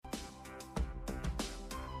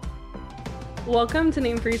Welcome to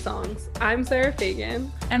Name Three Songs. I'm Sarah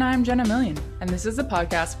Fagan. And I'm Jenna Million. And this is a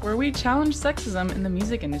podcast where we challenge sexism in the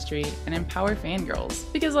music industry and empower fangirls.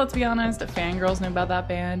 Because let's be honest, fangirls knew about that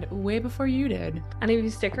band way before you did. And if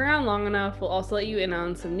you stick around long enough, we'll also let you in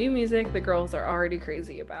on some new music the girls are already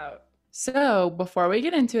crazy about. So before we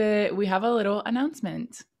get into it, we have a little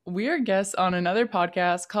announcement. We are guests on another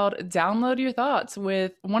podcast called Download Your Thoughts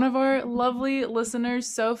with one of our lovely listeners,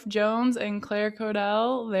 Soph Jones and Claire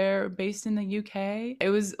Codell. They're based in the UK. It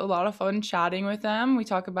was a lot of fun chatting with them. We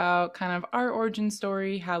talk about kind of our origin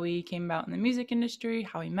story, how we came about in the music industry,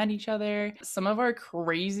 how we met each other, some of our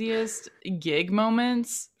craziest gig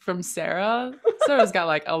moments from Sarah. Sarah's got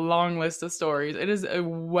like a long list of stories. It is a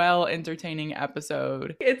well entertaining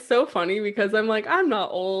episode. It's so funny because I'm like, I'm not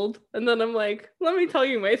old. And then I'm like, let me tell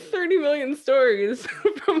you my 30 million stories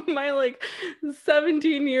from my like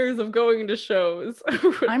 17 years of going to shows.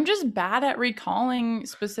 I'm just bad at recalling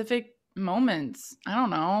specific moments. I don't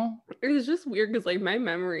know. It's just weird because like my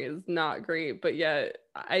memory is not great, but yet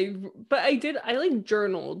I like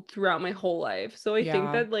journaled throughout my whole life. So I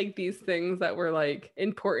think that like these things that were like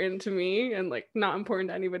important to me and like not important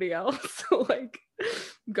to anybody else. So like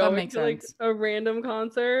going to like a random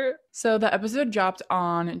concert. So the episode dropped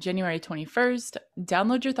on January 21st.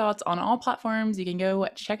 Download Your Thoughts on all platforms. You can go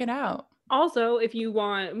check it out. Also, if you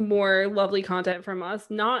want more lovely content from us,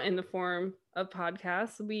 not in the form of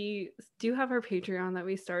podcasts, we do have our Patreon that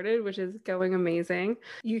we started, which is going amazing.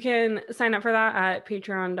 You can sign up for that at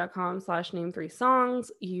patreon.com/name3songs.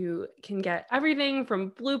 You can get everything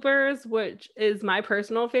from bloopers, which is my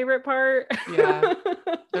personal favorite part. Yeah,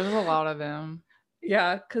 there's a lot of them.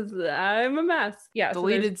 Yeah, because I'm a mess. Yeah,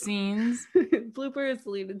 deleted scenes. Bloopers,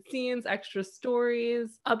 deleted scenes, extra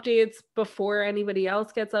stories, updates before anybody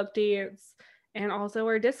else gets updates, and also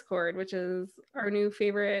our Discord, which is our new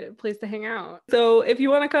favorite place to hang out. So if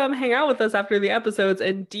you want to come hang out with us after the episodes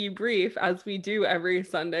and debrief, as we do every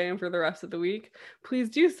Sunday and for the rest of the week, please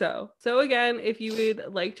do so. So again, if you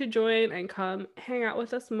would like to join and come hang out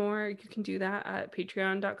with us more, you can do that at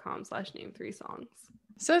patreon.com/name3songs.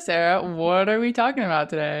 So Sarah, what are we talking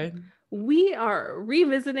about today? We are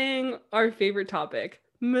revisiting our favorite topic,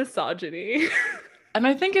 misogyny. And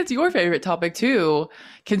I think it's your favorite topic too,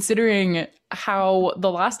 considering how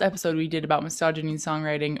the last episode we did about misogyny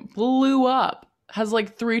songwriting blew up. Has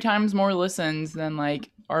like 3 times more listens than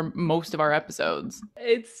like most of our episodes.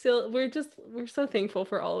 It's still, we're so thankful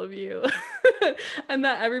for all of you and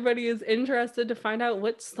that everybody is interested to find out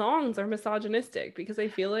what songs are misogynistic, because I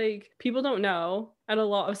feel like people don't know, and a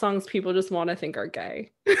lot of songs people just want to think are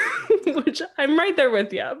gay, which I'm right there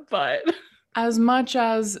with you. But as much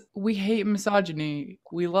as we hate misogyny,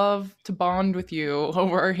 we love to bond with you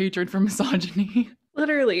over our hatred for misogyny.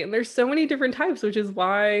 Literally, and there's so many different types, which is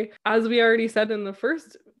why, as we already said in the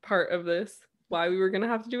first part of this, why we were going to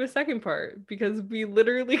have to do a second part, because we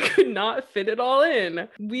literally could not fit it all in.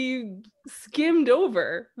 We skimmed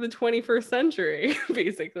over the 21st century,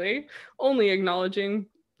 basically, only acknowledging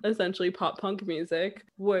essentially pop punk music,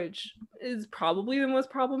 which is probably the most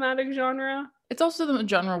problematic genre. It's also the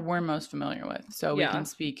genre we're most familiar with, so we can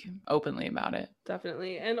speak openly about it.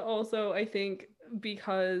 Definitely. And also, I think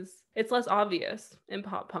because it's less obvious in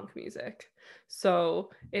pop punk music, so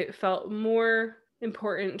it felt more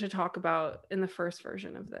important to talk about in the first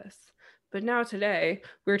version of this. But now today,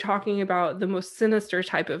 we're talking about the most sinister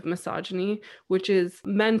type of misogyny, which is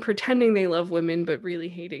men pretending they love women but really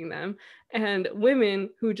hating them, and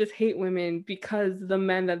women who just hate women because the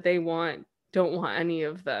men that they want don't want any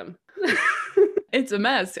of them. It's a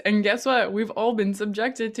mess. And guess what? We've all been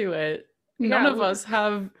subjected to it. None of us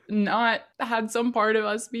have not had some part of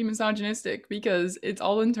us be misogynistic, because it's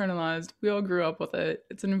all internalized. We all grew up with it.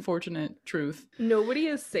 It's an unfortunate truth. Nobody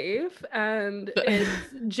is safe, and it's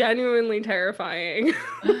genuinely terrifying.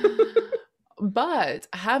 But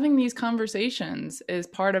having these conversations is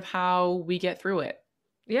part of how we get through it.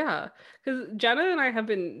 Yeah, because Jenna and I have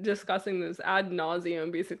been discussing this ad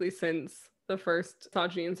nauseum basically since the first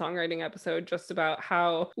misogyny and songwriting episode, just about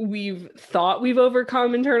how we've thought we've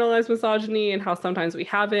overcome internalized misogyny and how sometimes we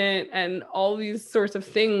haven't, and all these sorts of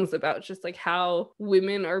things about just like how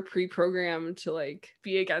women are pre-programmed to like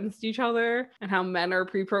be against each other, and how men are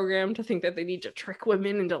pre-programmed to think that they need to trick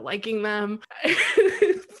women into liking them.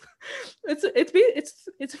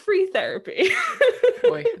 It's free therapy.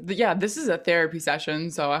 Boy, yeah, this is a therapy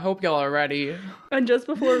session, so I hope y'all are ready. And just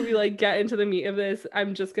before we like get into the meat of this,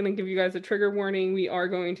 I'm just going to give you guys a trigger warning. We are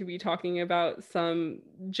going to be talking about some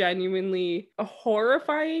genuinely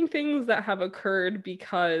horrifying things that have occurred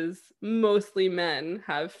because mostly men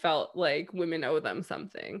have felt like women owe them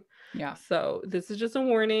something. Yeah. So this is just a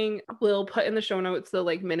warning. We'll put in the show notes the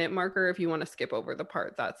like minute marker if you want to skip over the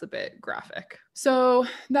part that's a bit graphic. So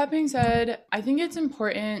that being said, I think it's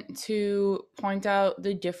important to point out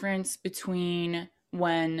the difference between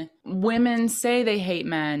when women say they hate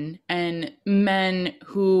men and men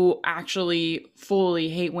who actually fully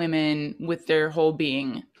hate women with their whole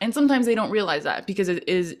being. And sometimes they don't realize that because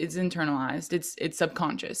it's internalized. It's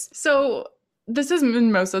subconscious. So this has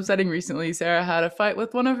been most upsetting recently. Sarah had a fight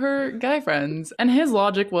with one of her guy friends, and his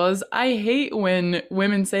logic was, I hate when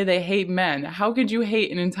women say they hate men. How could you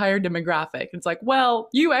hate an entire demographic? It's like, well,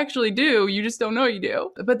 you actually do. You just don't know you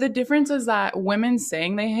do. But the difference is that women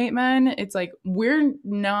saying they hate men, it's like, we're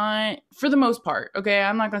not, for the most part, okay?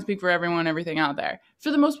 I'm not going to speak for everyone, everything out there.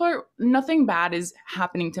 For the most part, nothing bad is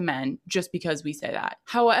happening to men just because we say that.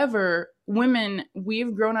 However, women,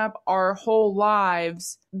 we've grown up our whole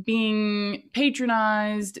lives being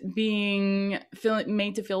patronized, being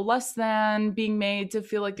made to feel less than, being made to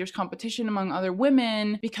feel like there's competition among other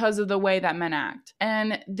women because of the way that men act.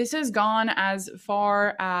 And this has gone as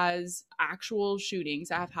far as actual shootings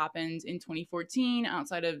that have happened in 2014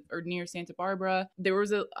 outside of or near Santa Barbara. There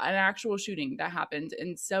was an actual shooting that happened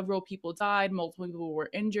and several people died, multiple people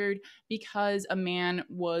were injured because a man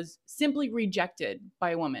was simply rejected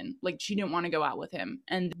by a woman. Like, she didn't want to go out with him,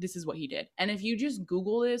 and this is what he did. And if you just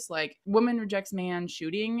Google this, like, woman rejects man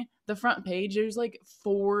shooting, the front page, there's like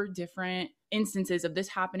 4 different instances of this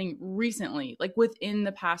happening recently, like within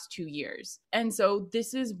the past 2 years. And so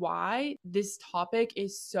this is why this topic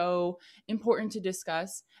is so important to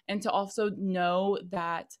discuss, and to also know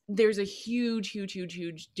that there's a huge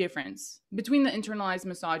difference between the internalized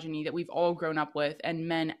misogyny that we've all grown up with and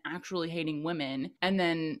men actually hating women, and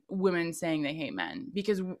then women saying they hate men.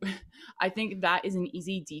 Because I think that is an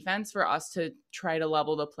easy defense for us to try to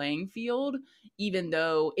level the playing field, even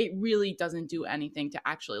though it really doesn't do anything to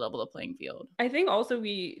actually level the playing field. I think also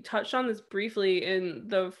we touched on this briefly in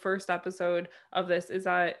the first episode of this, is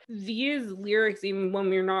that these lyrics, even when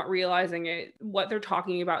we're not realizing it, what they're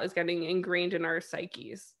talking about is getting ingrained in our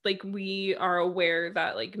psyches. Like, we are aware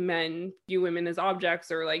that like men view women as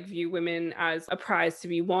objects, or like view women as a prize to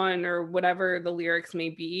be won, or whatever the lyrics may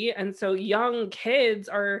be. And so young kids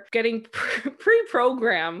are getting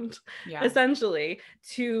pre-programmed, essentially,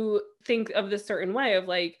 to think of this certain way of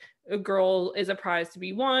like, a girl is a prize to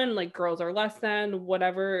be won, like girls are less than,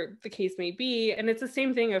 whatever the case may be. And it's the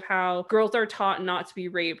same thing of how girls are taught not to be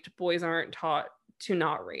raped, boys aren't taught to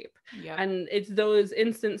not rape. Yep. And it's those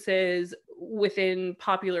instances within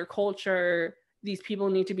popular culture. These people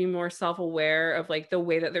need to be more self-aware of like the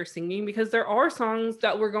way that they're singing, because there are songs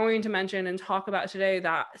that we're going to mention and talk about today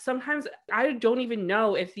that sometimes I don't even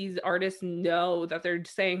know if these artists know that they're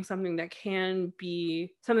saying something that can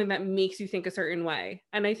be something that makes you think a certain way.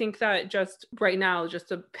 And I think that just right now, just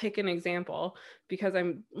to pick an example, because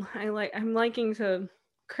I'm liking to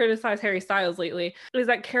criticize Harry Styles lately, is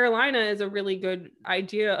that Carolina is a really good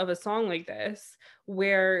idea of a song like this,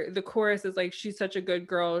 where the chorus is like, she's such a good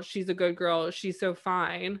girl, she's a good girl, she's so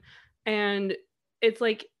fine. And it's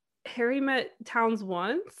like, Harry met Towns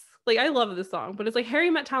once. Like, I love this song, but it's like, Harry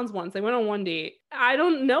met Towns once, they went on one date. I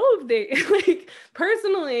don't know if they like,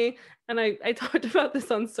 personally, and I talked about this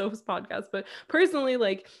on Soph's podcast, but personally,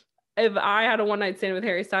 like, if I had a one-night stand with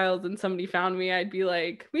Harry Styles and somebody found me, I'd be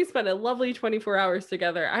like, we spent a lovely 24 hours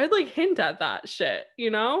together. I would like hint at that shit, you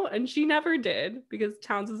know? And she never did, because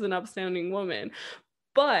Towns is an upstanding woman.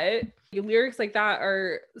 But lyrics like that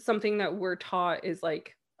are something that we're taught is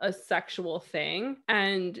like a sexual thing.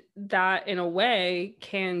 And that in a way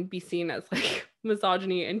can be seen as like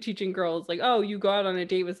misogyny, and teaching girls like, oh, you go out on a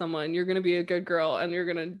date with someone, you're going to be a good girl and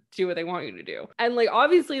you're going to do what they want you to do. And like,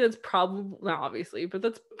 obviously that's probably not obviously, but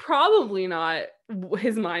that's probably not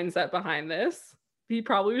his mindset behind this. He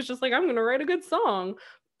probably was just like, I'm going to write a good song.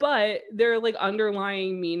 But there are like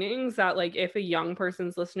underlying meanings that like, if a young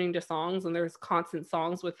person's listening to songs and there's constant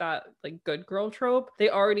songs with that like good girl trope, they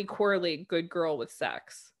already correlate good girl with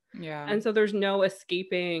sex. Yeah. And so there's no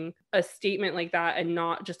escaping a statement like that and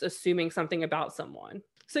not just assuming something about someone.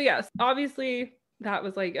 So yes, obviously that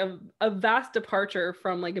was like a vast departure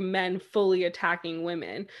from like men fully attacking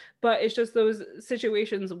women. But it's just those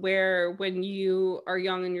situations where when you are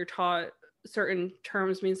young and you're taught certain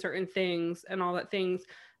terms mean certain things and all that things,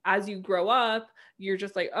 as you grow up, you're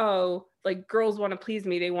just like, oh, like girls want to please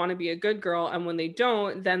me, they want to be a good girl. And when they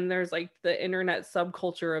don't, then there's like the internet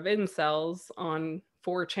subculture of incels on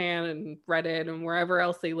 4chan and Reddit and wherever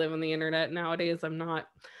else they live on the internet nowadays. I'm not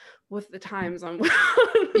with the times on.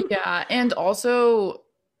 Yeah. And also,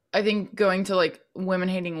 I think going to like women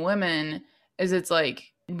hating women is, it's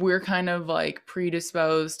like we're kind of like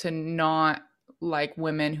predisposed to not like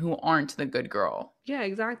women who aren't the good girl. Yeah,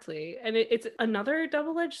 exactly. And it's another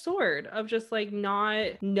double-edged sword of just like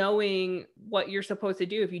not knowing what you're supposed to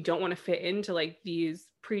do if you don't want to fit into like these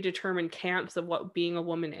predetermined camps of what being a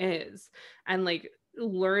woman is. And like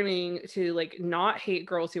learning to like not hate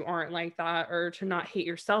girls who aren't like that, or to not hate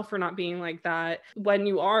yourself for not being like that when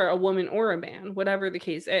you are a woman or a man, whatever the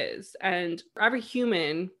case is. And every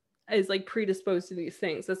human is like predisposed to these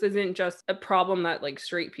things. This isn't just a problem that like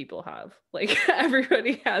straight people have. Like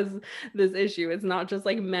everybody has this issue. It's not just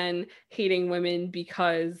like men hating women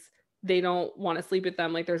because they don't want to sleep with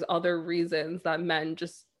them. Like there's other reasons that men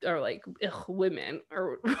just are like, ugh, women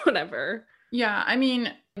or whatever. Yeah, I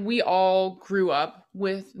mean, we all grew up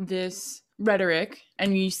with this rhetoric,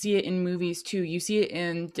 and you see it in movies too. You see it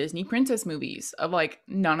in Disney princess movies of like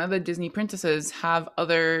none of the Disney princesses have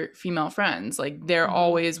other female friends. Like they're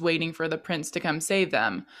always waiting for the prince to come save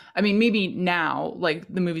them. I mean, maybe now,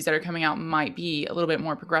 like the movies that are coming out might be a little bit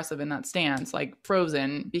more progressive in that stance, like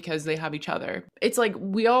Frozen, because they have each other. It's like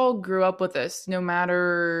we all grew up with this, no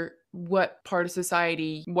matter what part of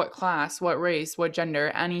society, what class, what race, what gender,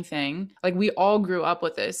 anything. Like we all grew up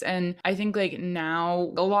with this. And I think like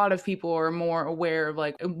now a lot of people are more aware of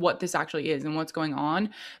like what this actually is and what's going on.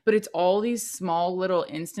 But it's all these small little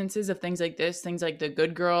instances of things like this, things like the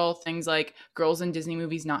good girl, things like girls in Disney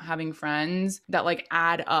movies not having friends, that like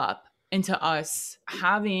add up into us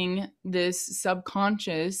having this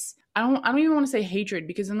subconscious, I don't even want to say hatred,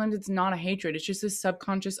 because sometimes it's not a hatred. It's just a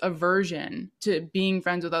subconscious aversion to being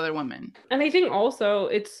friends with other women. And I think also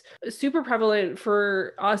it's super prevalent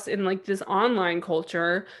for us in like this online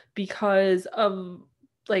culture because of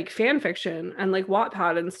like fan fiction and like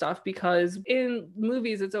Wattpad and stuff, because in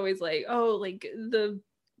movies it's always like, oh, like the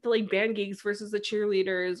like band geeks versus the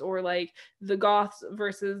cheerleaders, or like the goths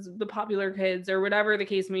versus the popular kids, or whatever the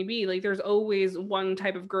case may be. Like there's always one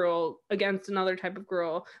type of girl against another type of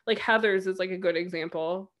girl. Like Heathers is like a good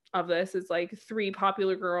example of this. It's like three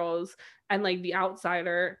popular girls and like the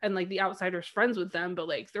outsider, and like the outsider's friends with them, but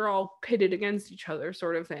like they're all pitted against each other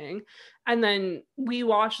sort of thing. And then we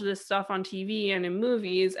watch this stuff on TV and in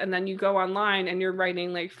movies, and then you go online and you're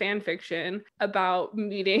writing like fan fiction about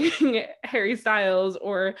meeting Harry Styles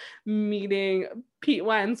or meeting Pete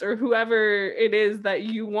Wentz or whoever it is that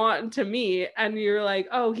you want to meet, and you're like,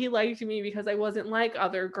 oh, he liked me because I wasn't like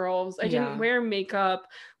other girls. I didn't wear makeup.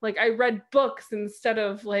 Like I read books instead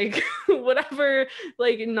of like whatever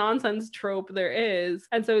like nonsense trope there is.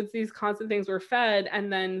 And so it's these constant things we're fed,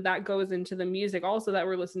 and then that goes into the music also that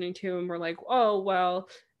we're listening to, and we're like, oh, well,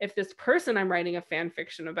 if this person I'm writing a fan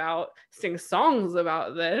fiction about sings songs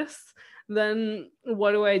about this, then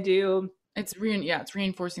what do I do? It's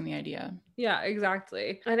reinforcing the idea. Yeah,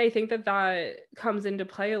 exactly. And I think that that comes into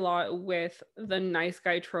play a lot with the nice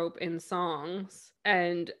guy trope in songs.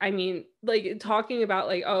 And I mean, like talking about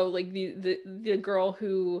like, oh, like the girl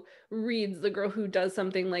who reads, the girl who does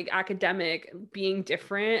something like academic being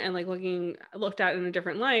different and like looked at in a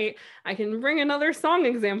different light. I can bring another song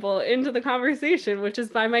example into the conversation, which is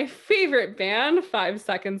by my favorite band, 5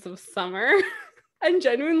 Seconds of Summer. And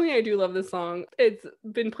genuinely, I do love this song. It's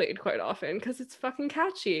been played quite often because it's fucking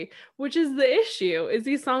catchy, which is the issue, is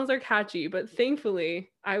these songs are catchy. But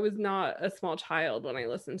thankfully, I was not a small child when I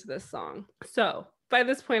listened to this song. So by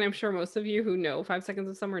this point, I'm sure most of you who know 5 Seconds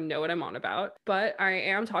of Summer know what I'm on about. But I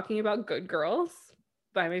am talking about Good Girls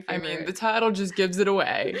by my favorite. I mean, the title just gives it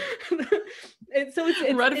away. It's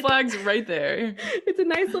red flags right there. It's a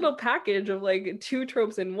nice little package of like two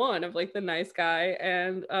tropes in one, of like the nice guy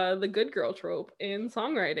and the good girl trope in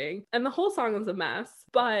songwriting. And the whole song is a mess,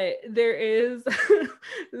 but there is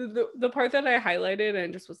the part that I highlighted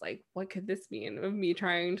and just was like, what could this mean, of me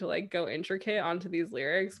trying to like go intricate onto these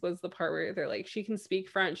lyrics, was the part where they're like, she can speak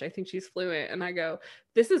French, I think she's fluent. And I go,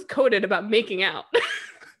 this is coded about making out.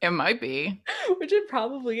 It might be. Which it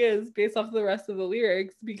probably is based off the rest of the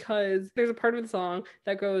lyrics, because there's a part of the song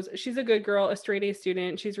that goes, she's a good girl, a straight A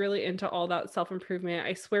student. She's really into all that self-improvement.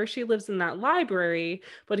 I swear she lives in that library,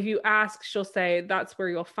 but if you ask, she'll say, that's where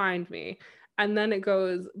you'll find me. And then it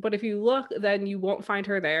goes, but if you look, then you won't find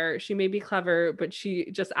her there. She may be clever, but she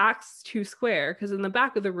just acts too square, because in the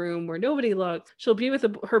back of the room where nobody looks, she'll be with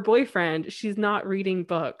her boyfriend. She's not reading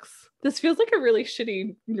books. This feels like a really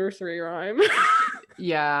shitty nursery rhyme.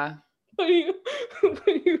 Yeah. When you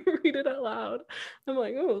read it out loud, I'm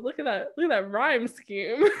like, oh, look at that rhyme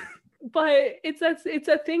scheme. But it's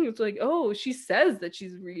that thing. It's like, oh, she says that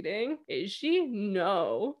she's reading. Is she?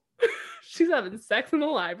 No. She's having sex in the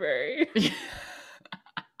library.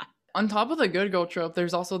 On top of the good girl trope,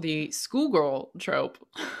 there's also the schoolgirl trope.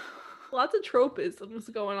 Lots of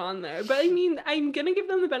tropisms going on there. But I mean, I'm gonna give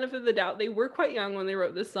them the benefit of the doubt. They were quite young when they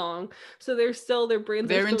wrote this song, so they're still, their brains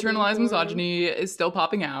Their are still internalized being formed. misogyny is still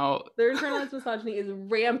popping out. Their internalized misogyny is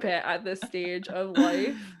rampant at this stage of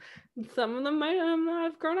life. Some of them might not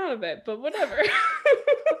have grown out of it, but whatever.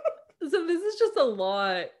 So this is just a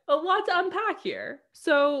lot to unpack here.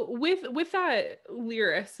 So with that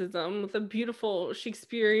lyricism, with the beautiful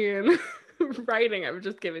Shakespearean writing I've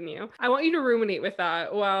just given you, I want you to ruminate with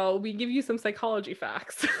that while we give you some psychology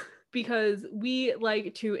facts. Because we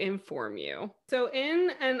like to inform you. So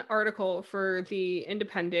in an article for The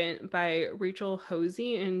Independent by Rachel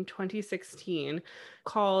Hosey in 2016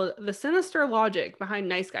 called "The Sinister Logic Behind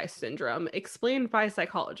Nice Guy Syndrome Explained by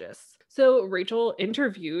Psychologists." So Rachel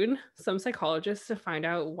interviewed some psychologists to find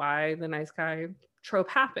out why the nice guy trope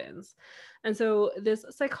happens. And so this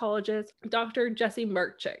psychologist, Dr. Jesse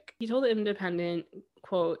Markchick, he told The Independent,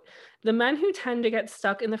 quote, "The men who tend to get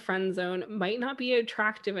stuck in the friend zone might not be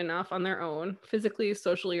attractive enough on their own, physically,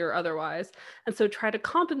 socially, or otherwise, and so try to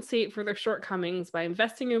compensate for their shortcomings by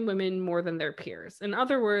investing in women more than their peers. In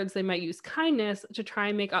other words, they might use kindness to try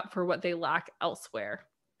and make up for what they lack elsewhere."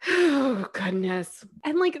 Oh, goodness.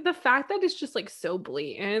 And like the fact that it's just like so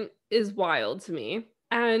blatant is wild to me.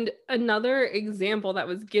 And another example that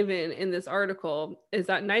was given in this article is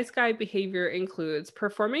that nice guy behavior includes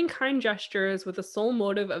performing kind gestures with the sole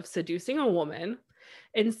motive of seducing a woman,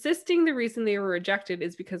 insisting the reason they were rejected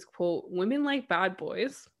is because, quote, "women like bad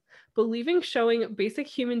boys," believing showing basic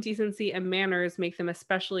human decency and manners make them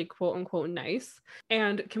especially, quote unquote, nice,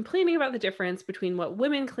 and complaining about the difference between what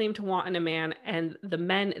women claim to want in a man and the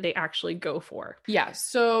men they actually go for. Yeah,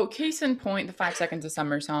 so case in point, the 5 Seconds of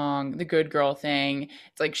Summer song, the good girl thing.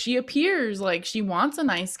 It's like she appears like she wants a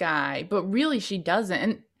nice guy, but really she doesn't.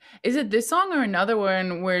 And is it this song or another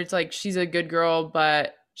one where it's like she's a good girl,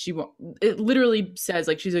 but it literally says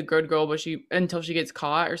like she's a good girl, but until she gets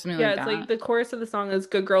caught or something like that? Yeah, it's like the chorus of the song is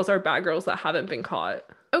 "good girls are bad girls that haven't been caught."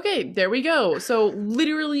 Okay, there we go. So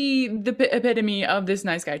literally the epitome of this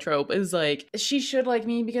nice guy trope is like, she should like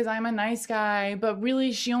me because I'm a nice guy, but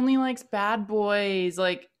really she only likes bad boys.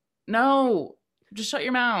 Like, no, just shut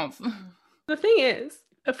your mouth. The thing is,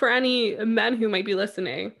 for any men who might be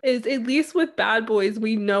listening, is at least with bad boys,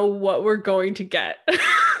 we know what we're going to get.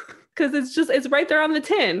 Because it's right there on the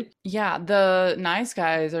tin. Yeah, the nice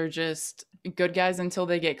guys are just good guys until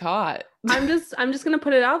they get caught. I'm just gonna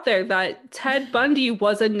put it out there that Ted Bundy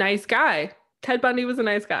was a nice guy. Ted Bundy was a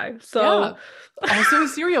nice guy. So yeah. Also a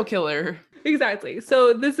serial killer. Exactly.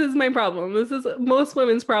 So this is my problem. This is most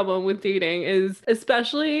women's problem with dating, is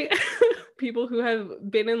especially people who have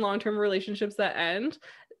been in long-term relationships that end.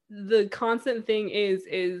 The constant thing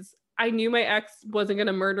is I knew my ex wasn't going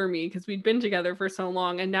to murder me because we'd been together for so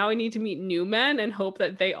long, and now I need to meet new men and hope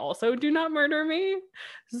that they also do not murder me.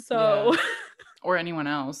 So, yeah. Or anyone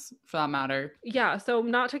else for that matter. Yeah, so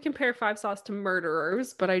not to compare 5 Sauce to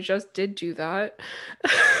murderers, but I just did do that.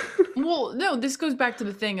 Well, no, this goes back to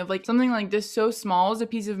the thing of like something like this so small is a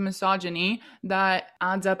piece of misogyny that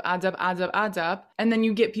adds up, and then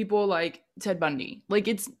you get people like Ted Bundy. Like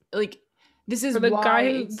it's like, this is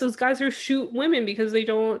those guys who shoot women because they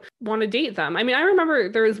don't want to date them. I mean, I remember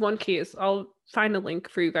there was one case, I'll find a link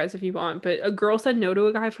for you guys if you want, but a girl said no to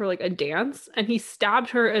a guy for like a dance and he stabbed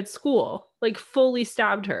her at school, like fully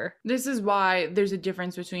stabbed her. This is why there's a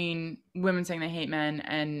difference between women saying they hate men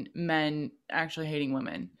and men actually hating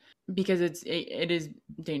women, because it is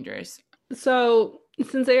dangerous. So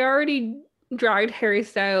since I already dragged Harry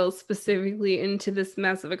Styles specifically into this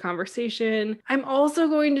mess of a conversation, I'm also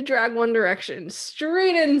going to drag One Direction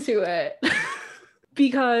straight into it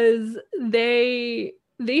because they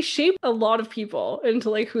shape a lot of people into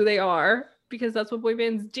like who they are, because that's what boy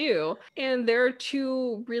bands do. And there are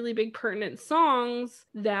 2 really big pertinent songs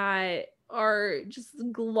that are just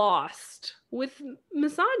glossed with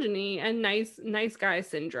misogyny and nice guy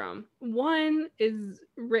syndrome. One is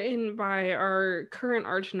written by our current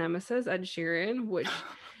arch nemesis, Ed Sheeran, which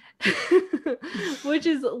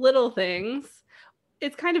is Little Things.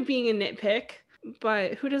 It's kind of being a nitpick,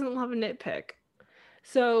 but who doesn't love a nitpick?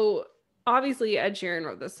 So obviously Ed Sheeran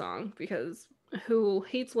wrote this song, because who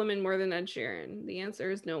hates women more than Ed Sheeran? The answer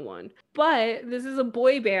is no one. But this is a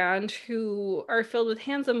boy band who are filled with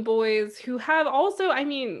handsome boys who have also, I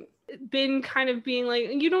mean, been kind of being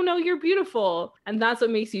like, you don't know you're beautiful, and that's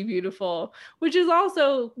what makes you beautiful, which is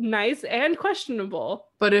also nice and questionable.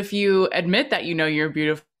 But if you admit that you know you're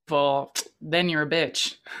beautiful, then you're a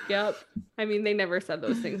bitch. Yep. I mean, they never said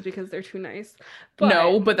those things because they're too nice. But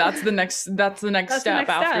no, but that's the next step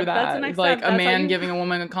after that. Like a man giving a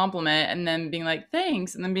woman a compliment and then being like,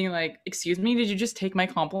 thanks, and then being like, excuse me, did you just take my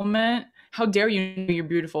compliment? How dare you know you're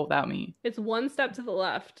beautiful without me? It's one step to the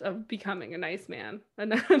left of becoming a nice man, a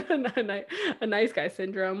nice guy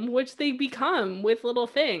syndrome, which they become with little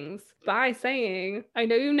things by saying, I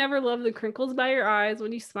know you never loved the crinkles by your eyes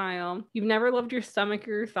when you smile. You've never loved your stomach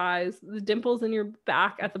or your thighs, the dimples in your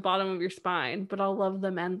back at the bottom of your spine, but I'll love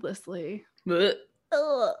them endlessly. Blech.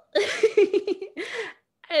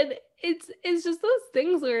 And it's just those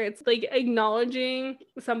things where it's like acknowledging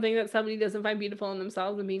something that somebody doesn't find beautiful in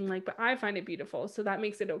themselves and being like, but I find it beautiful, so that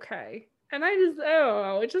makes it okay. And I don't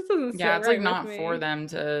know, it just doesn't sit It's right like not with for me. them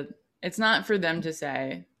to, it's not for them to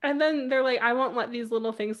say. And then they're like, I won't let these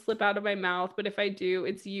little things slip out of my mouth, but if I do,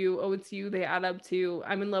 it's you. Oh, it's you. They add up to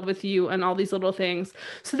I'm in love with you and all these little things.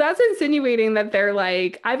 So that's insinuating that they're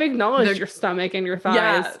like, I've acknowledged your stomach and your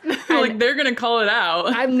thighs. Yeah, like they're gonna call it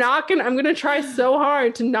out. I'm gonna try so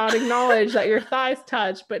hard to not acknowledge that your thighs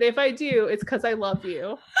touch, but if I do, it's because I love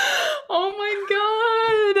you. Oh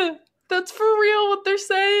my god, that's for real what they're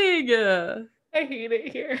saying. I hate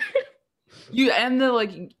it here.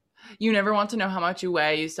 You never want to know how much you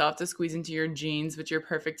weigh. You still have to squeeze into your jeans, but you're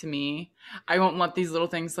perfect to me. I won't let these little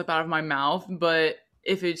things slip out of my mouth, but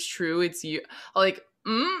if it's true, it's you. Like,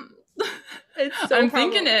 It's so I'm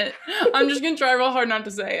thinking it. I'm just gonna try real hard not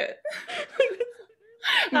to say it.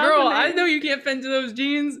 Girl, I know you can't fit into those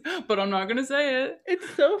jeans, but I'm not gonna say it. It's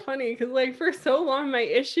so funny because like for so long my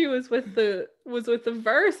issue was with the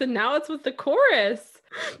verse, and now it's with the chorus.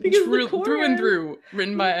 Because through and through,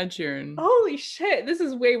 written by Ed Sheeran. Holy shit, this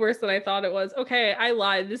is way worse than I thought it was. Okay, I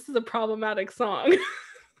lied. This is a problematic song.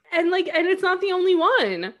 and it's not the only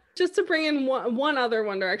one. Just to bring in one other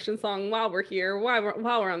One Direction song while we're here, while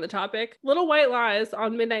we're on the topic, Little White Lies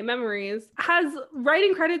on Midnight Memories has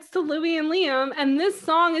writing credits to Louis and Liam, and this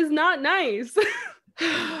song is not nice.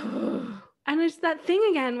 And it's that thing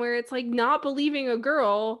again where it's like not believing a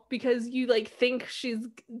girl because you like think she's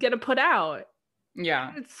gonna put out.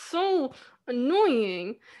 Yeah. It's so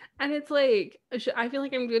annoying. And it's like, I feel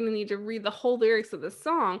like I'm going to need to read the whole lyrics of the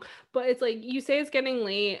song, but it's like, you say it's getting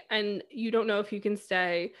late and you don't know if you can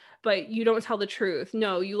stay, but you don't tell the truth.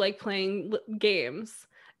 No, you like playing games.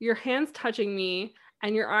 Your hands touching me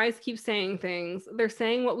and your eyes keep saying things. They're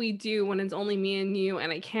saying what we do when it's only me and you,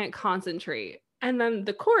 and I can't concentrate. And then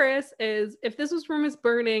the chorus is, if this was room is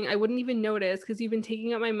burning, I wouldn't even notice because you've been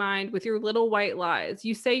taking up my mind with your little white lies.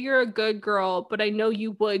 You say you're a good girl, but I know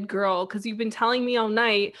you would, girl, because you've been telling me all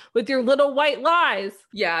night with your little white lies.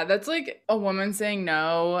 Yeah, that's like a woman saying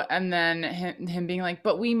no, and then him being like,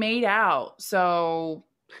 but we made out, so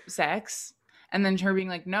sex. And then her being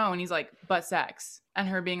like, no, and he's like, but sex. And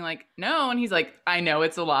her being like, no, and he's like, I know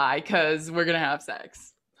it's a lie because we're going to have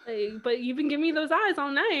sex. Like, but you've been giving me those eyes all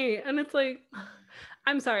night. And it's like,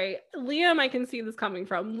 I'm sorry, Liam, I can see this coming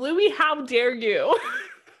from. Louis, how dare you?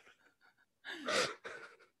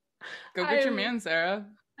 Go get your man, Sarah.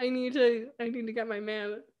 I need to get my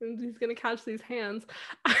man. He's gonna catch these hands.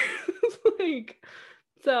 Like,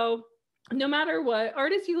 so no matter what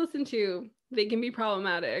artists you listen to, they can be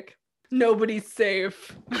problematic. Nobody's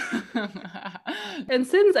safe. And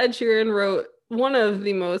since Ed Sheeran wrote one of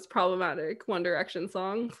the most problematic One Direction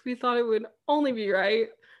songs, we thought it would only be right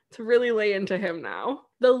to really lay into him now.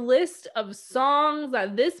 The list of songs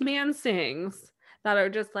that this man sings that are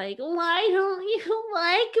just like, why don't you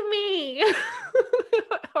like me?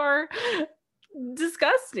 Are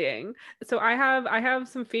disgusting. So I have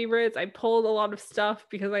some favorites. I pulled a lot of stuff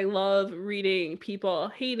because I love reading people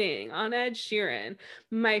hating on Ed Sheeran.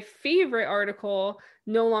 My favorite article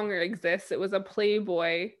no longer exists. It was a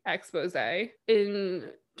Playboy expose. In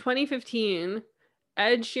 2015,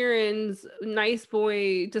 Ed Sheeran's nice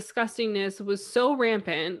boy disgustingness was so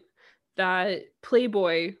rampant that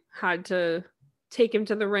Playboy had to take him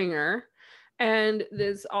to the ringer. And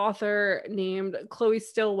this author named Chloe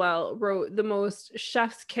Stillwell wrote the most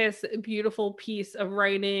chef's kiss, beautiful piece of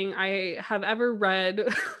writing I have ever read,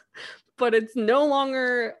 but it's no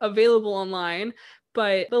longer available online.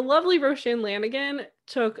 But the lovely Roisin Lanigan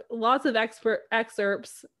took lots of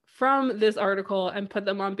excerpts from this article and put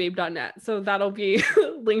them on babe.net. So that'll be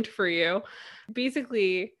linked for you.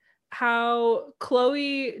 Basically, how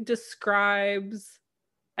Chloe describes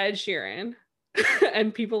Ed Sheeran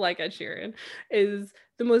and people like Ed Sheeran is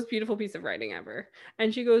the most beautiful piece of writing ever.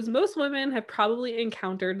 And she goes, most women have probably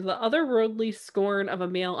encountered the otherworldly scorn of a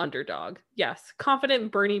male underdog. Yes,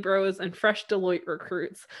 confident Bernie bros and fresh Deloitte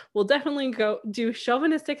recruits will definitely go do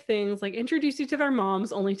chauvinistic things like introduce you to their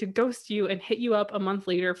moms only to ghost you and hit you up a month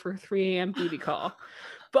later for a 3 a.m. booty call.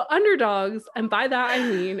 But underdogs, and by that I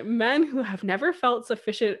mean men who have never felt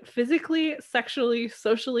sufficient physically, sexually,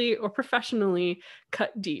 socially, or professionally,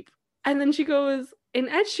 cut deep. And then she goes, In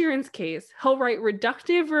Ed Sheeran's case, he'll write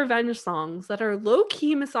reductive revenge songs that are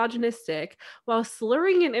low-key misogynistic while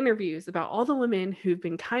slurring in interviews about all the women who've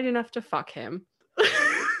been kind enough to fuck him.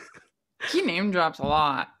 He name drops a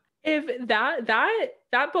lot. If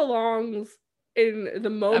that belongs in the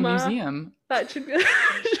MoMA, a museum, that should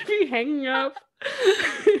be hanging up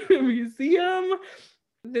in a museum.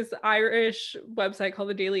 This Irish website called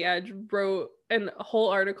the Daily Edge wrote a whole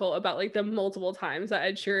article about like the multiple times that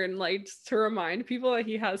Ed Sheeran likes to remind people that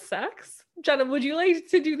he has sex. Jenna, would you like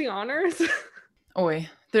to do the honors? Oi,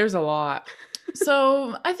 there's a lot.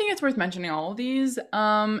 So I think it's worth mentioning all of these.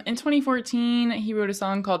 In 2014, he wrote a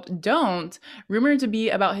song called Don't, rumored to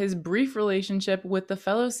be about his brief relationship with the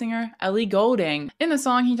fellow singer Ellie Goulding. In the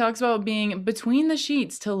song, he talks about being between the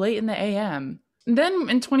sheets till late in the AM. Then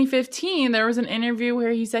in 2015, there was an interview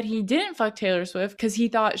where he said he didn't fuck Taylor Swift because he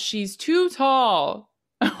thought she's too tall.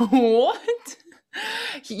 What?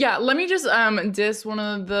 Yeah, let me just diss one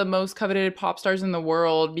of the most coveted pop stars in the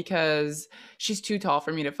world because she's too tall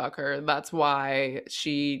for me to fuck her. That's why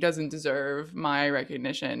she doesn't deserve my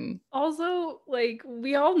recognition. Also, like,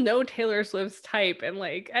 we all know Taylor Swift's type, and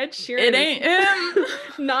like Ed Sheeran, it ain't him.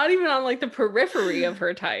 Not even on like the periphery of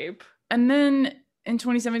her type. And then in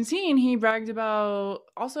 2017, he bragged about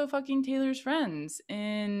also fucking Taylor's friends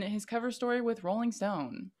in his cover story with Rolling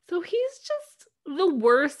Stone. So he's just the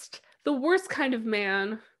worst kind of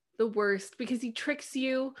man, the worst, because he tricks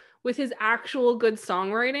you with his actual good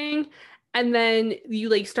songwriting, and then you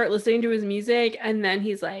like start listening to his music, and then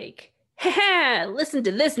he's like, "Hey, listen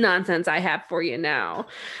to this nonsense I have for you now."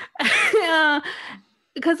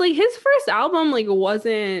 Because like his first album like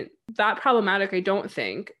wasn't that problematic, I don't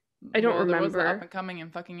think. I don't remember. There was the Up and Coming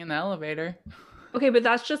and Fucking in the Elevator. Okay, but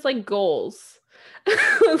that's just like goals.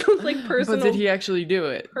 Those like personal. But did he actually do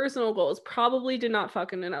it? Personal goals. Probably did not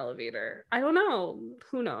fuck in an elevator. I don't know.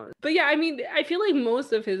 Who knows? But yeah, I mean, I feel like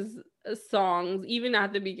most of his songs, even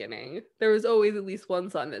at the beginning, there was always at least one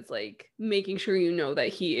song that's like making sure you know that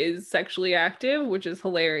he is sexually active, which is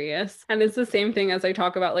hilarious. And it's the same thing as I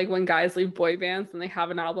talk about like when guys leave boy bands and they have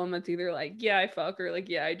an album that's either like, yeah, I fuck, or like,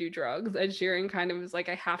 yeah, I do drugs. Ed Sheeran kind of is like,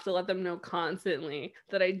 I have to let them know constantly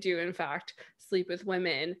that I do in fact sleep with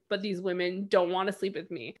women, but these women don't want to sleep with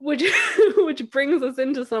me, which brings us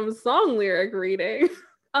into some song lyric reading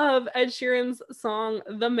of Ed Sheeran's song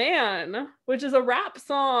The Man, which is a rap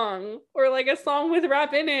song, or like a song with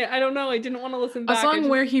rap in it. I don't know. I didn't want to listen back. A song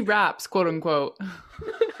where he raps, quote unquote.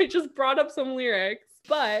 I just brought up some lyrics.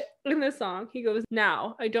 But in this song, he goes,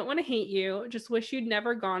 "Now, I don't want to hate you, just wish you'd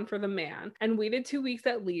never gone for the man and waited 2 weeks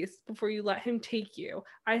at least before you let him take you.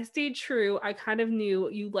 I stayed true. I kind of knew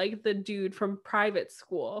you liked the dude from private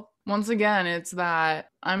school." Once again, it's that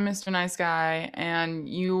I'm Mr. Nice Guy and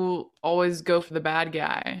you always go for the bad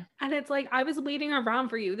guy. And it's like, I was waiting around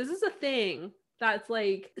for you. This is a thing that's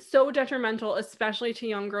like so detrimental, especially to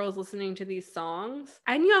young girls listening to these songs,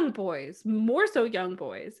 and young boys, more so young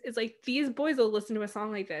boys. It's like these boys will listen to a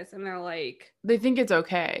song like this and they're like, they think it's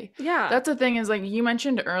okay. Yeah, that's the thing, is like you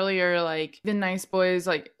mentioned earlier, like the nice boys,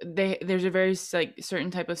 like there's a very like certain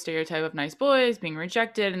type of stereotype of nice boys being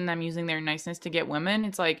rejected and them using their niceness to get women.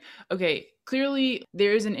 It's like, okay, clearly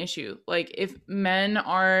there is an issue. Like if men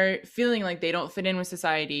are feeling like they don't fit in with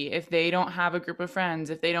society, if they don't have a group of friends,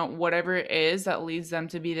 if they don't, whatever it is that leads them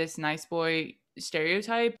to be this nice boy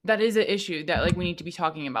stereotype, that is an issue that like we need to be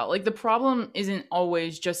talking about. Like the problem isn't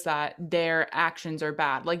always just that their actions are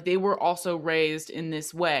bad. Like they were also raised in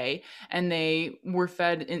this way and they were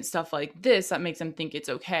fed in stuff like this that makes them think it's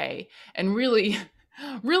okay. And really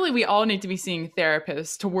we all need to be seeing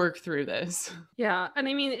therapists to work through this. Yeah. And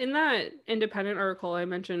I mean, in that Independent article I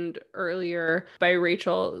mentioned earlier by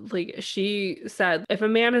Rachel, like she said, if a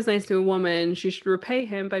man is nice to a woman, she should repay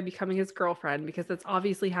him by becoming his girlfriend, because that's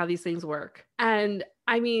obviously how these things work. And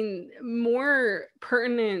I mean, more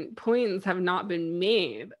pertinent points have not been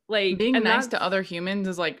made. Like being nice to other humans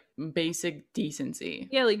is like basic decency.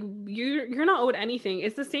 Yeah, like you're not owed anything.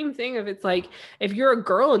 It's the same thing if it's like if you're a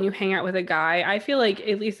girl and you hang out with a guy. I feel like,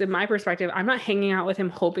 at least in my perspective, I'm not hanging out with him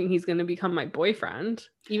hoping he's going to become my boyfriend,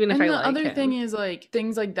 even if I like him. And the other thing is like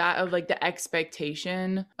things like that of like the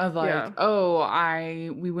expectation of like, oh,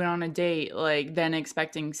 we went on a date, like then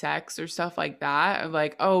expecting sex or stuff like that. Of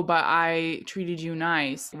like, oh, but I treated you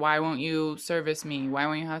nice. Why won't you service me? Why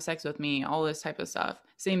won't you have sex with me? All this type of stuff.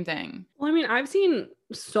 Same thing. Well, I mean, I've seen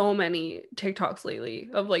so many TikToks lately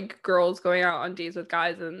of like girls going out on dates with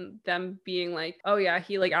guys and them being like, oh yeah,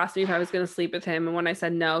 he like asked me if I was going to sleep with him. And when I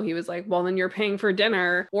said no, he was like, well, then you're paying for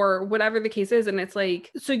dinner or whatever the case is. And it's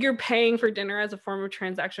like, so you're paying for dinner as a form of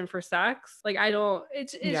transaction for sex? Like, I don't,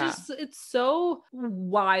 it's just, it's so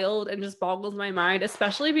wild and just boggles my mind,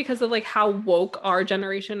 especially because of like how woke our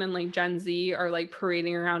generation and like Gen Z are like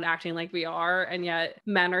parading around acting like we are. And yet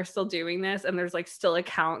men are still doing this. And there's like still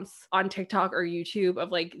accounts on TikTok or YouTube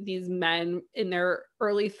of like these men in their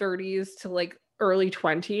early 30s to like early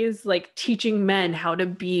 20s like teaching men how to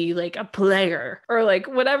be like a player or like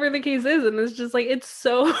whatever the case is, and it's just like it's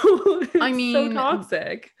so so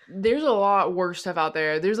toxic. There's a lot worse stuff out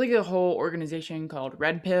there. There's like a whole organization called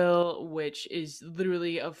Red Pill, which is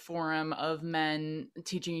literally a forum of men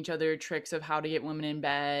teaching each other tricks of how to get women in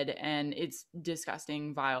bed, and it's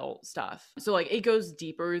disgusting, vile stuff. So like it goes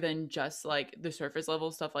deeper than just like the surface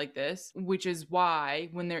level stuff like this, which is why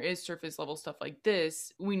when there is surface level stuff like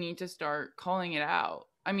this, we need to start calling it out.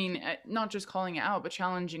 I mean, not just calling it out, but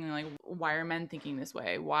challenging, like, why are men thinking this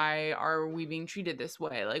way? Why are we being treated this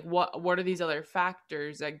way? Like, what are these other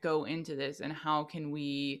factors that go into this, and how can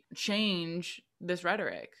we change this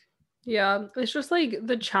rhetoric? Yeah, it's just like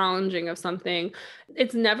the challenging of something.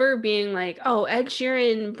 It's never being like, oh, Ed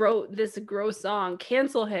Sheeran wrote this gross song,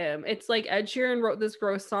 cancel him. It's like Ed Sheeran wrote this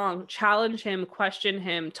gross song, challenge him, question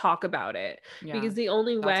him, talk about it. Yeah, because the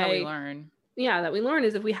only way how we learn. Yeah, that we learn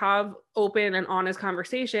is if we have open and honest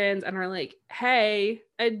conversations and are like, hey,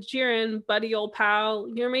 Ed Sheeran, buddy old pal,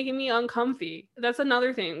 you're making me uncomfy. That's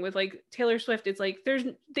another thing with like Taylor Swift. It's like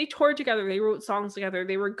they toured together, they wrote songs together,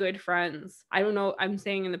 they were good friends. I don't know, I'm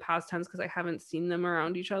saying in the past tense because I haven't seen them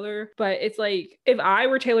around each other, but it's like if I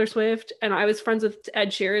were Taylor Swift and I was friends with Ed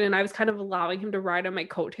Sheeran and I was kind of allowing him to ride on my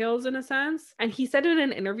coattails in a sense, and he said in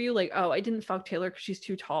an interview like, oh, I didn't fuck Taylor because she's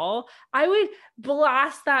too tall, I would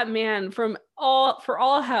blast that man for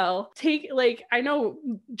all hell. Take, like, I know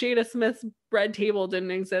Jada Smith's red table didn't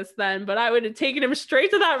exist then, but I would have taken him straight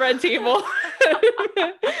to that red table.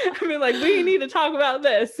 I mean, like, we need to talk about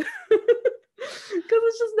this. Because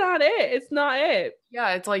it's just not it. It's not it.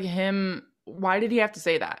 Yeah, it's like him. Why did he have to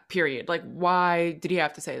say that? Period. Like, why did he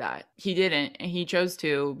have to say that? He didn't. And he chose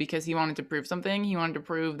to because he wanted to prove something. He wanted to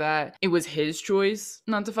prove that it was his choice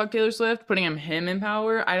not to fuck Taylor Swift, putting him in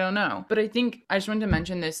power. I don't know. But I think I just wanted to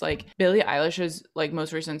mention this, like, Billie Eilish's, like,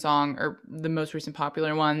 most recent song, or the most recent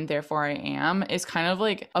popular one, Therefore I Am, is kind of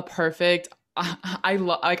like a perfect...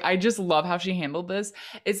 I just love how she handled this.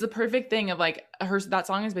 It's the perfect thing of like that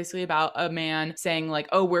song is basically about a man saying like,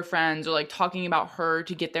 oh, we're friends, or like talking about her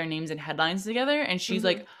to get their names in headlines together, and she's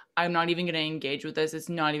like, I'm not even gonna engage with this, it's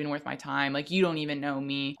not even worth my time, like, you don't even know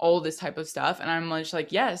me, all this type of stuff. And I'm just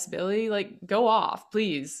like, yes, Billie, like, go off,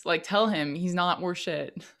 please, like, tell him he's not worth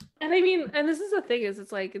shit. And I mean, and this is the thing, is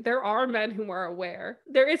it's like there are men who are aware.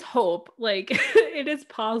 There is hope, like it is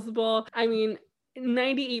possible. I mean,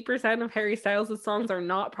 98% of Harry Styles' songs are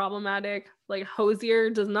not problematic. Like, Hozier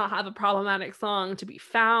does not have a problematic song to be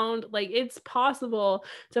found. Like, it's possible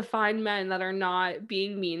to find men that are not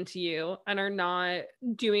being mean to you and are not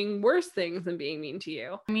doing worse things than being mean to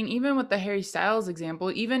you. I mean, even with the Harry Styles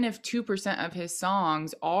example, even if 2% of his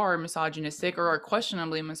songs are misogynistic or are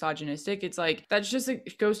questionably misogynistic, it's like, that's just,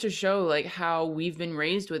 it goes to show like how we've been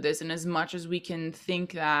raised with this. And as much as we can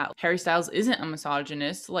think that Harry Styles isn't a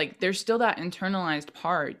misogynist, like, there's still that internalized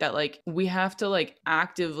part that like we have to like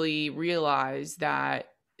actively realize that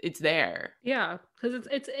it's there. Yeah, because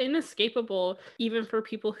it's inescapable, even for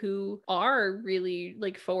people who are really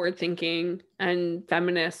like forward thinking and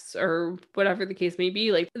feminists or whatever the case may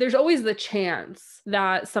be. Like, there's always the chance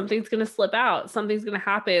that something's going to slip out, something's going to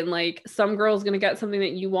happen, like some girl's going to get something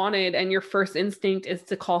that you wanted and your first instinct is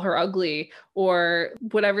to call her ugly or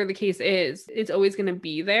whatever the case is. It's always going to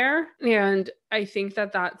be there. And I think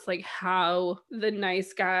that that's like how the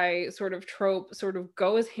nice guy sort of trope sort of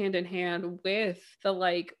goes hand in hand with the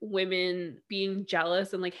like women being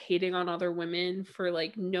jealous and like hating on other women for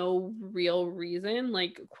like no real reason,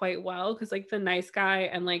 like quite well. Because like the nice guy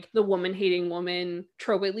and like the woman hating woman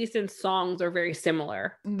trope, at least in songs, are very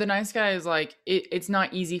similar. The nice guy is like, it's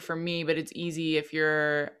not easy for me, but it's easy if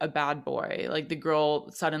you're a bad boy. Like, the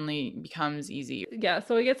girl suddenly becomes easy. Yeah,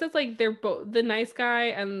 so I guess it's like they're both, the nice guy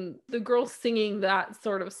and the girl singing that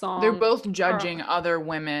sort of song, they're both judging other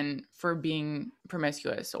women for being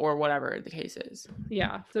promiscuous or whatever the case is.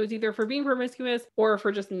 Yeah, so it's either for being promiscuous or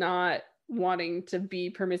for just not wanting to be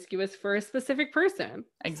promiscuous for a specific person.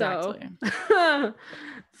 Exactly.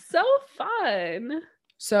 So fun.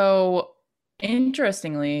 So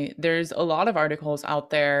interestingly, there's a lot of articles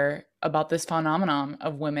out there about this phenomenon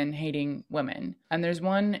of women hating women. And there's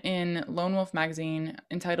one in Lone Wolf magazine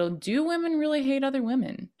entitled "Do Women Really Hate Other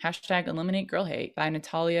Women? Hashtag Eliminate Girl Hate" by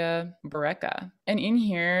Natalia Bareka. And in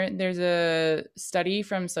here, there's a study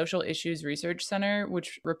from Social Issues Research Center,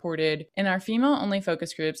 which reported, in our female-only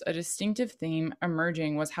focus groups, a distinctive theme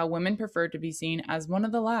emerging was how women preferred to be seen as one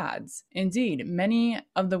of the lads. Indeed, many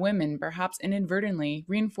of the women perhaps inadvertently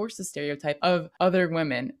reinforce the stereotype of other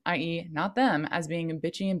women, i.e. not them, as being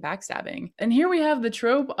bitchy and backstabbing. And here we have the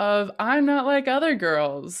trope of "I'm not like other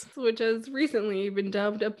girls," which has recently been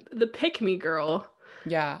dubbed the pick-me girl.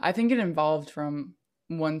 Yeah, I think it evolved from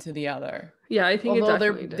one to the other. Yeah, I think although it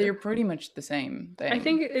definitely did. They're pretty much the same thing. I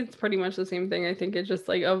think it's pretty much the same thing. I think it just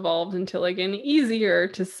like evolved into like an easier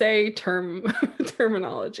to say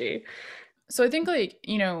terminology. So I think like,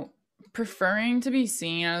 you know, preferring to be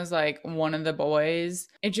seen as like one of the boys,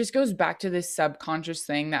 it just goes back to this subconscious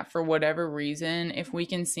thing that for whatever reason, if we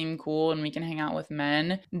can seem cool and we can hang out with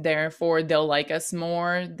men, therefore they'll like us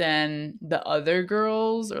more than the other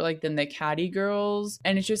girls or like than the catty girls.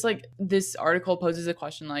 And it's just like this article poses a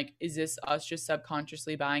question like, is this us just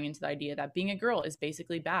subconsciously buying into the idea that being a girl is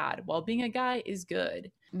basically bad while being a guy is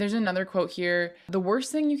good? There's another quote here. The worst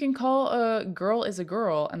thing you can call a girl is a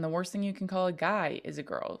girl, and the worst thing you can call a guy is a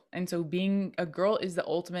girl. And so being a girl is the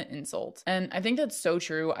ultimate insult. And I think that's so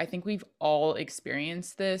true. I think we've all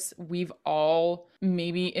experienced this. We've all,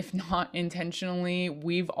 maybe if not intentionally,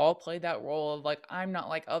 we've all played that role of like, I'm not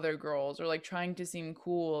like other girls, or like trying to seem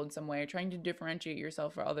cool in some way, or trying to differentiate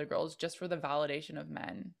yourself from other girls just for the validation of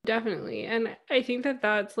men. Definitely. And I think that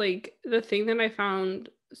that's like the thing that I found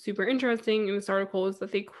super interesting in this article is that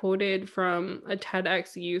they quoted from a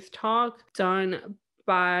TEDx youth talk done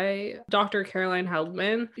by Dr. Caroline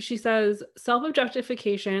Heldman. She says,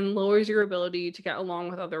 self-objectification lowers your ability to get along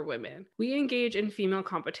with other women. We engage in female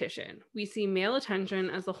competition. We see male attention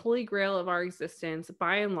as the holy grail of our existence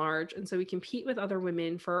by and large, and so we compete with other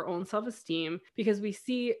women for our own self-esteem because we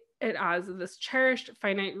see it as this cherished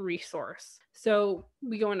finite resource. So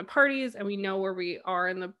we go into parties and we know where we are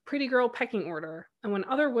in the pretty girl pecking order. And when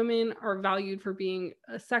other women are valued for being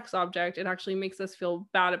a sex object, it actually makes us feel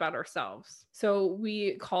bad about ourselves. So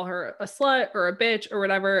we call her a slut or a bitch or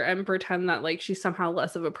whatever and pretend that like she's somehow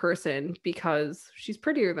less of a person because she's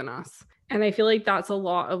prettier than us. And I feel like that's a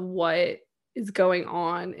lot of what is going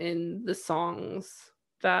on in the songs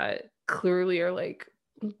that clearly are like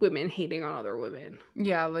women hating on other women.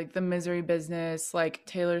 Yeah, like the misery business, like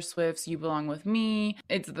Taylor Swift's You Belong With Me.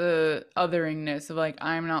 It's the otheringness of like,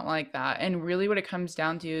 I'm not like that. And really what it comes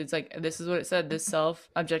down to is like, this is what it said, this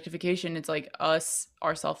self-objectification. It's like us,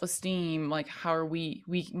 our self-esteem, like how are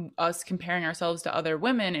us comparing ourselves to other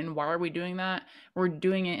women, and why are we doing that? We're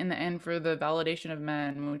doing it in the end for the validation of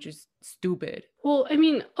men, which is stupid. Well, I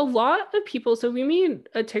mean, a lot of people, so we made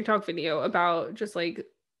a TikTok video about just like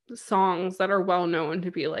songs that are well known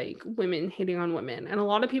to be like women hating on women, and a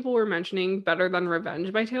lot of people were mentioning Better Than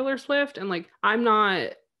Revenge by Taylor Swift, and like I'm not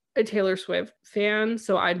a Taylor Swift fan,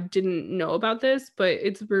 so I didn't know about this, but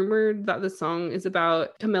it's rumored that the song is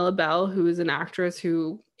about Camilla Bell, who is an actress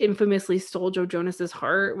who infamously stole Joe Jonas's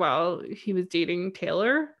heart while he was dating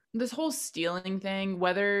Taylor. This whole stealing thing,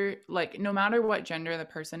 whether like no matter what gender the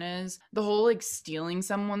person is, the whole like stealing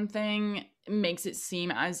someone thing makes it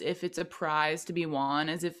seem as if it's a prize to be won,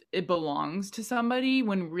 as if it belongs to somebody,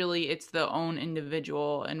 when really it's the own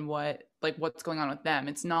individual and what's going on with them.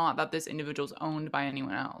 It's not that this individual's owned by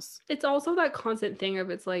anyone else. It's also that constant thing of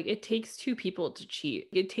it's like it takes two people to cheat.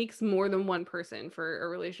 It takes more than one person for a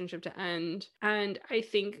relationship to end. And I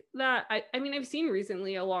think that I mean I've seen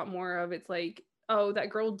recently a lot more of it's like, oh, that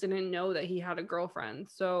girl didn't know that he had a girlfriend,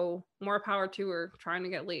 so more power to her, trying to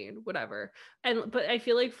get laid, whatever. But I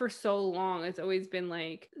feel like for so long it's always been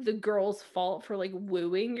like the girl's fault for like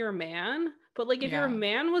wooing your man. But like if your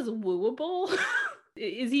man was wooable,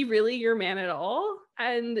 is he really your man at all?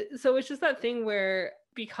 And so it's just that thing where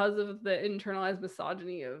because of the internalized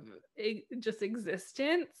misogyny of just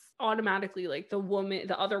existence, automatically like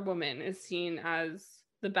the other woman is seen as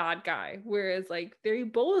the bad guy, whereas like they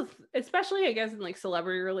both, especially I guess in like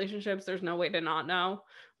celebrity relationships, there's no way to not know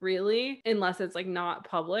really, unless it's like not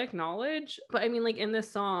public knowledge. But I mean like in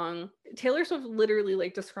this song, Taylor Swift literally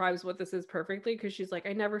like describes what this is perfectly, because she's like,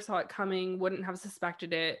 I never saw it coming, wouldn't have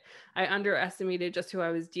suspected it, I underestimated just who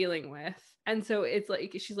I was dealing with. And so it's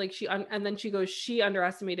like she's like and then she goes, she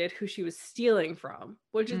underestimated who she was stealing from,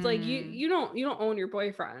 which is like you don't own your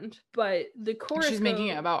boyfriend. But the chorus, she's making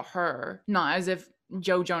it about her, not as if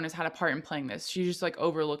Joe Jonas had a part in playing this. She's just like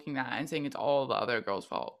overlooking that and saying it's all the other girl's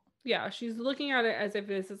fault. Yeah, she's looking at it as if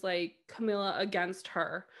this is like Camilla against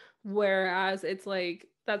her, whereas it's like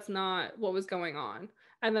that's not what was going on.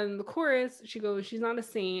 And then the chorus, she goes, she's not a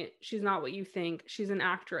saint. She's not what you think. She's an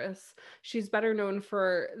actress. She's better known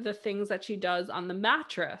for the things that she does on the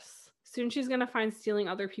mattress. Soon she's going to find stealing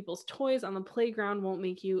other people's toys on the playground won't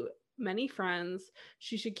make you many friends.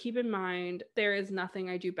 She should keep in mind there is nothing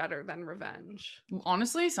I do better than revenge.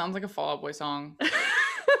 Honestly, sounds like a Fall Out Boy song.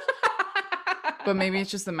 But maybe it's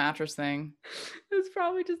just the mattress thing. It's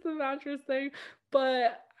probably just the mattress thing.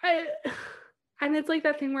 But and it's like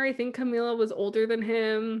that thing where I think Camila was older than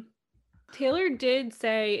him. Taylor did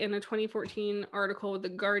say in a 2014 article with The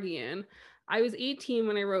Guardian, I was 18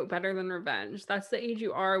 when I wrote Better Than Revenge. That's the age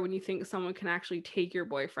you are when you think someone can actually take your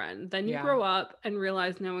boyfriend. Then you grow up and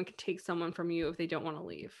realize no one can take someone from you if they don't want to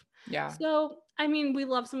leave. Yeah. So, I mean, we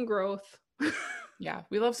love some growth. Yeah,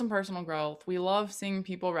 we love some personal growth. We love seeing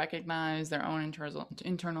people recognize their own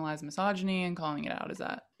internalized misogyny and calling it out as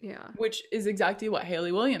that. Yeah. Which is exactly what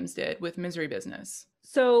Hayley Williams did with Misery Business.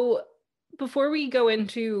 So before we go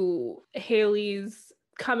into Hayley's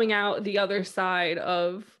coming out the other side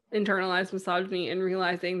of internalized misogyny and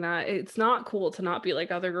realizing that it's not cool to not be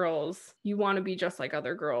like other girls. You want to be just like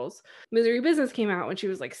other girls. Misery Business came out when she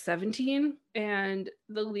was like 17, and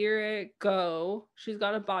the lyric go, she's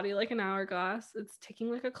got a body like an hourglass. It's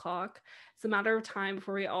ticking like a clock. It's a matter of time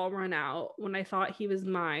before we all run out. When I thought he was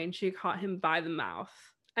mine, she caught him by the mouth.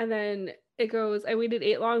 And then it goes, I waited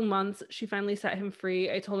 8 long months. She finally set him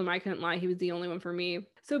free. I told him I couldn't lie. He was the only one for me.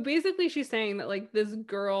 So basically she's saying that like this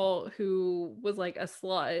girl who was like a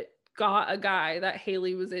slut got a guy that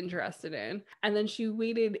Hayley was interested in. And then she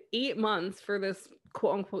waited 8 months for this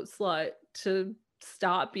quote unquote slut to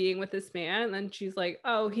stop being with this man. And then she's like,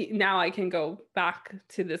 oh, now I can go back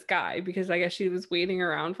to this guy, because I guess she was waiting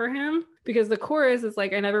around for him. Because the chorus is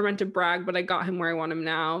like, I never meant to brag, but I got him where I want him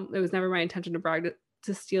now. It was never my intention to brag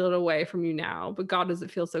to steal it away from you now, but God, does it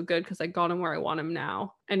feel so good because I got him where I want him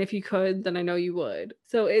now. And if you could, then I know you would.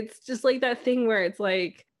 So it's just like that thing where it's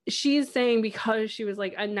like she's saying because she was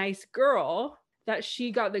like a nice girl that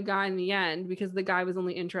she got the guy in the end because the guy was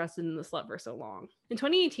only interested in the slut for so long. In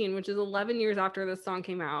 2018, which is 11 years after this song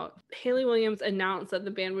came out, Hayley Williams announced that the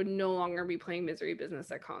band would no longer be playing Misery Business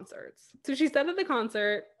at concerts. So she said at the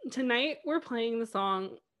concert, tonight we're playing the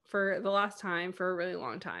song for the last time for a really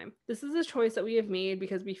long time. This is a choice that we have made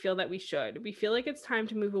because we feel that we should. We feel like it's time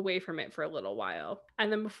to move away from it for a little while.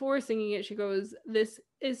 And then before singing it, she goes, this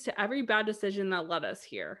is to every bad decision that led us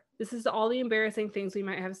here. This is to all the embarrassing things we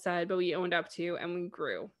might have said, but we owned up to and we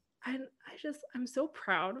grew. And I'm so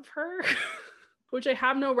proud of her, which I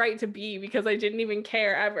have no right to be because I didn't even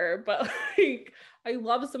care ever, but like, I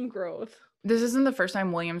love some growth. This isn't the first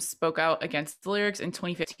time Williams spoke out against the lyrics. In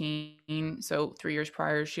 2015, so 3 years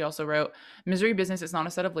prior, she also wrote, Misery Business is not a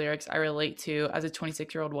set of lyrics I relate to as a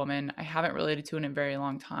 26-year-old woman. I haven't related to in a very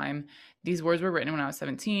long time. These words were written when I was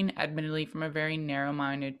 17, admittedly from a very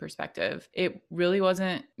narrow-minded perspective. It really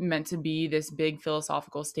wasn't meant to be this big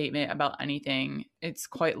philosophical statement about anything. It's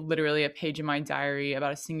quite literally a page in my diary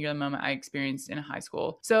about a singular moment I experienced in high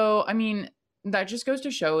school. So, I mean, that just goes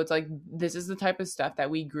to show it's like this is the type of stuff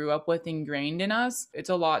that we grew up with ingrained in us.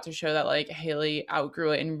 It's a lot to show that like Hayley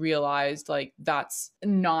outgrew it and realized like that's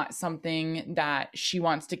not something that she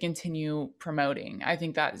wants to continue promoting. I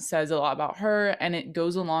think that says a lot about her, and it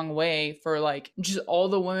goes a long way for like just all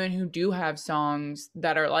the women who do have songs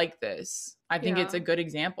that are like this. I think it's a good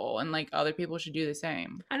example, and like other people should do the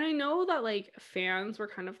same. And I know that like fans were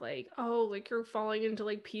kind of like, oh, like you're falling into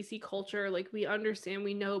like PC culture. Like we understand,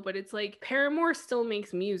 we know, but it's like Paramore still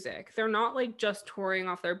makes music. They're not like just touring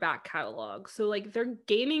off their back catalog. So like they're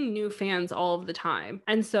gaining new fans all of the time.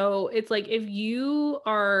 And so it's like if you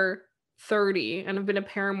are 30 and have been a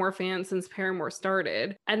Paramore fan since Paramore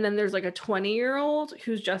started, and then there's like a 20-year-old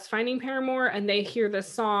who's just finding Paramore and they hear this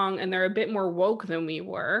song and they're a bit more woke than we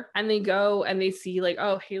were, and they go and they see like,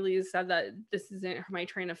 oh, Hayley has said that this isn't my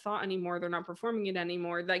train of thought anymore, they're not performing it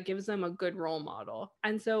anymore, that gives them a good role model.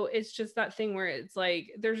 And so it's just that thing where it's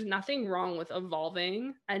like there's nothing wrong with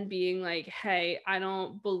evolving and being like, hey, I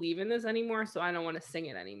don't believe in this anymore, so I don't want to sing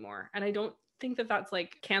it anymore. And I don't think that that's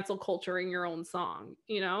like cancel culturing your own song,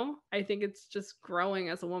 you know? I think it's just growing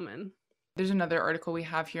as a woman. There's another article we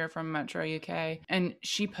have here from Metro UK, and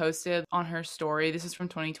she posted on her story, this is from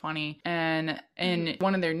 2020, and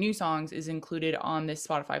one of their new songs is included on this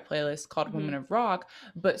Spotify playlist called Women of Rock,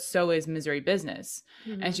 but so is Misery Business.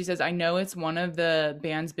 And she says, I know it's one of the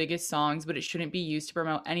band's biggest songs, but it shouldn't be used to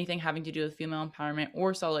promote anything having to do with female empowerment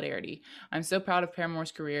or solidarity. I'm so proud of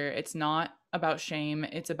Paramore's career. It's not about shame.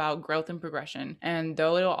 It's about growth and progression. And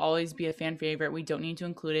though it'll always be a fan favorite, we don't need to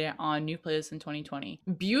include it on new playlists in 2020.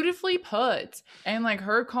 Beautifully put. And like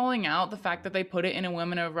her calling out the fact that they put it in a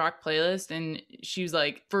Women of Rock playlist, and she was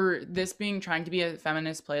like, for this being trying to be a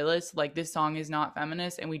feminist playlist, like this song is not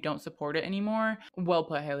feminist and we don't support it anymore. Well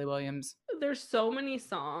put, Hayley Williams. There's so many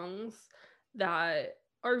songs that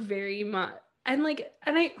are very much, and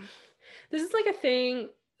this is like a thing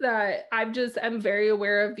that I'm very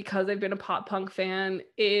aware of because I've been a pop punk fan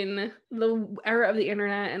in the era of the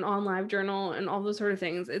internet and on LiveJournal and all those sort of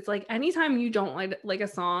things. It's like anytime you don't like a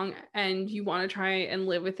song and you want to try and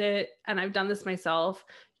live with it, and I've done this myself,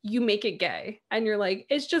 you make it gay and you're like,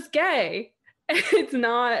 it's just gay. It's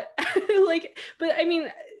not like, but I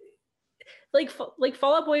mean, like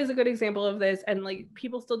Fall Out Boy is a good example of this, and like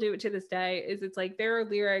people still do it to this day. It's like there are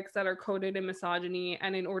lyrics that are coded in misogyny,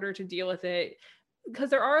 and in order to deal with it, because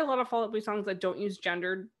there are a lot of Fall Out Boy songs that don't use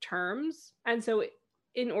gendered terms, and so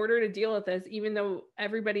in order to deal with this, even though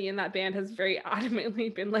everybody in that band has very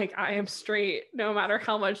adamantly been like, I am straight, no matter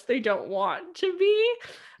how much they don't want to be,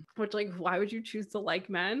 which like, why would you choose to like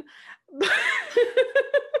men?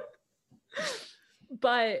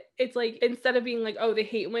 But it's like, instead of being like, oh, they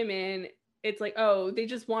hate women, it's like, oh, they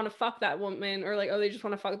just want to fuck that woman, or like, oh, they just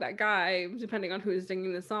want to fuck that guy, depending on who's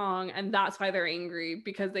singing the song, and that's why they're angry,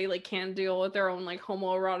 because they like can't deal with their own like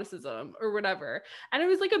homoeroticism or whatever. And it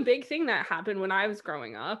was like a big thing that happened when I was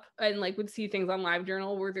growing up, and like would see things on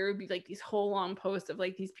LiveJournal where there would be like these whole long posts of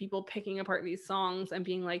like these people picking apart these songs and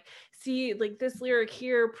being like, see, like this lyric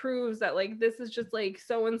here proves that like this is just like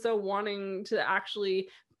so and so wanting to actually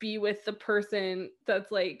be with the person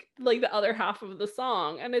that's like the other half of the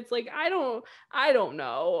song. And it's like, I don't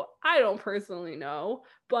know, I don't personally know,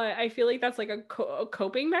 but I feel like that's like a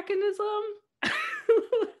coping mechanism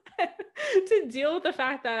to deal with the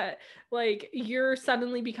fact that like you're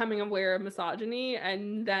suddenly becoming aware of misogyny,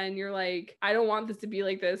 and then you're like, I don't want this to be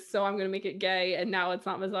like this, so I'm gonna make it gay, and now it's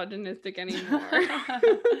not misogynistic anymore.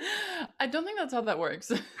 I don't think that's how that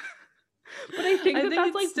works. But I think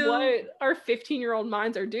that's like still what our 15-year-old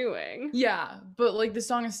minds are doing. Yeah, but like the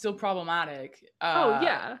song is still problematic. Oh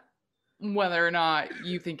yeah. Whether or not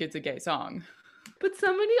you think it's a gay song. But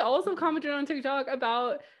somebody also commented on TikTok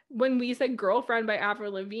about when we said Girlfriend by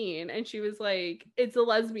Avril Lavigne, and she was like, it's a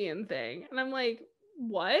lesbian thing. And I'm like,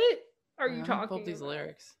 what are you talking about? These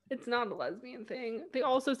lyrics. It's not a lesbian thing. They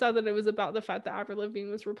also said that it was about the fact that Avril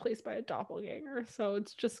Lavigne was replaced by a doppelganger. So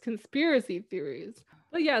it's just conspiracy theories.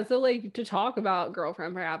 But yeah, so like to talk about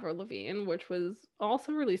Girlfriend by Avril Lavigne, which was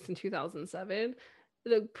also released in 2007,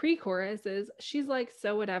 the pre-chorus is, she's like,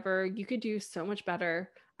 so whatever, you could do so much better.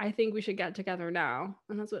 I think we should get together now.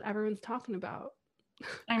 And that's what everyone's talking about.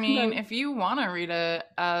 I mean, if you want to read it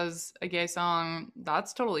as a gay song,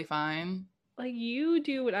 that's totally fine. Like, you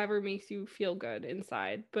do whatever makes you feel good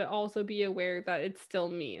inside, but also be aware that it's still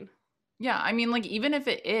mean. Yeah, I mean, like, even if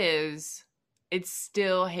it is, it's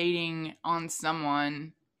still hating on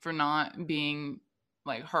someone for not being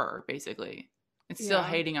like her, basically. It's still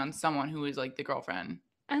hating on someone who is like the girlfriend.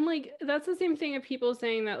 And like, that's the same thing of people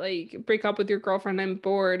saying that like, break up with your girlfriend, I'm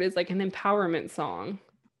bored, is like an empowerment song.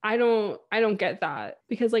 I don't get that,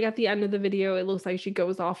 because like at the end of the video, it looks like she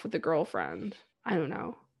goes off with the girlfriend. I don't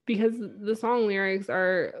know. Because the song lyrics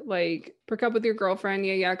are like, break up with your girlfriend,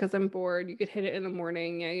 yeah, because I'm bored. You could hit it in the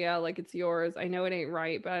morning, yeah, like it's yours. I know it ain't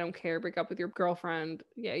right, but I don't care. Break up with your girlfriend,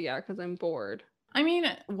 yeah, because I'm bored. I mean,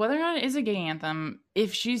 whether or not it is a gay anthem,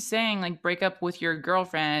 if she's saying like, break up with your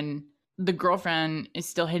girlfriend, the girlfriend is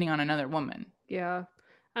still hitting on another woman. Yeah.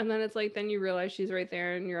 And then it's like, then you realize she's right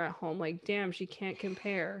there and you're at home like, damn, she can't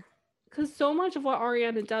compare. Because so much of what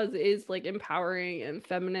Ariana does is like empowering and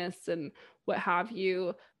feminist and what have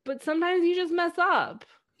you. But sometimes you just mess up.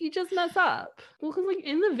 You just mess up. Well, because like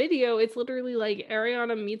in the video, it's literally like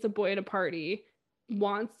Ariana meets a boy at a party,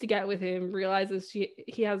 wants to get with him, realizes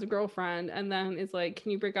he has a girlfriend, and then is like, can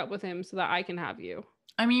you break up with him so that I can have you?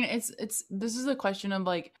 I mean, this is a question of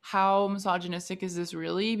like, how misogynistic is this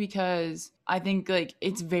really? Because I think like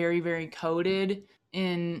it's very, very coded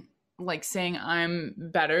in like saying I'm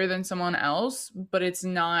better than someone else, but it's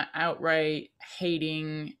not outright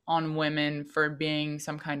hating on women for being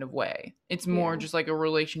some kind of way. It's more just like a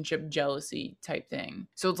relationship jealousy type thing.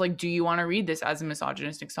 So it's like, do you want to read this as a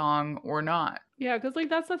misogynistic song or not? Yeah, because like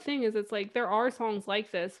that's the thing, is it's like there are songs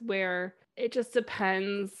like this where it just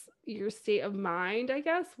depends your state of mind, I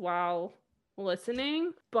guess, while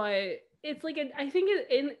listening. But it's like, I think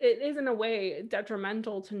it is in a way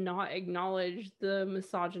detrimental to not acknowledge the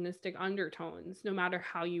misogynistic undertones, no matter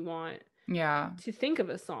how you want to think of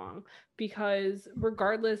a song, because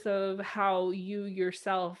regardless of how you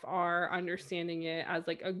yourself are understanding it as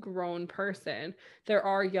like a grown person, there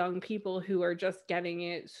are young people who are just getting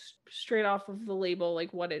it straight off of the label,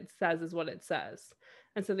 like what it says is what it says,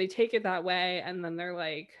 and so they take it that way, and then they're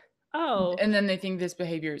like, oh, and then they think this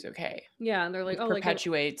behavior is okay. Yeah, and they're like, it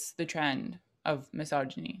perpetuates the trend of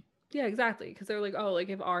misogyny. Yeah, exactly, because they're like, oh, like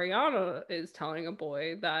if Ariana is telling a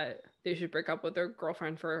boy that they should break up with their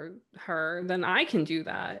girlfriend for her, then I can do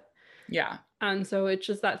that. Yeah. And so it's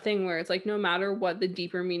just that thing where it's like, no matter what the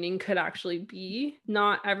deeper meaning could actually be,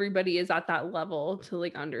 not everybody is at that level to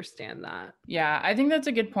like understand that. Yeah, I think that's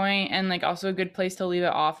a good point, and like also a good place to leave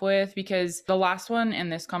it off with, because the last one in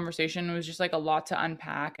this conversation was just like a lot to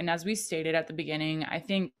unpack. And as we stated at the beginning, I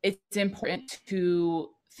think it's important to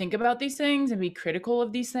think about these things and be critical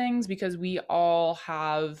of these things, because we all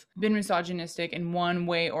have been misogynistic in one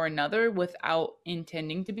way or another without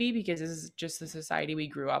intending to be, because this is just the society we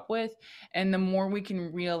grew up with. And the more we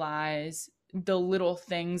can realize the little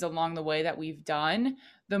things along the way that we've done,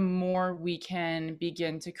 the more we can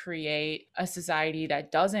begin to create a society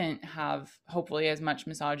that doesn't have, hopefully, as much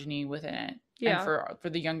misogyny within it. Yeah. And for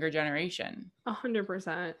the younger generation.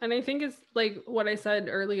 100%. And I think it's like what I said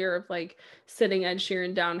earlier of like sitting Ed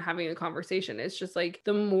Sheeran down, having a conversation. It's just like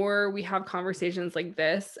the more we have conversations like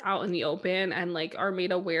this out in the open and like are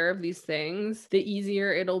made aware of these things, the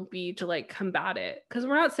easier it'll be to like combat it. Because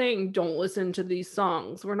we're not saying don't listen to these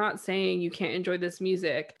songs. We're not saying you can't enjoy this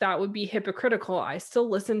music. That would be hypocritical. I still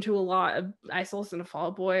listen to I still listen to Fall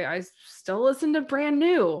Out Boy. I still listen to Brand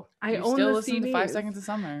New. I own still the listen CDs. to 5 Seconds of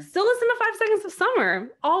Summer. Still listen to 5 Seconds of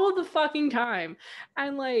Summer all of the fucking time.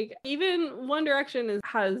 And like even One Direction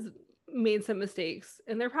has made some mistakes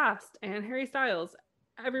in their past, and Harry Styles,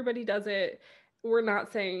 everybody does it. We're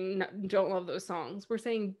not saying don't love those songs. We're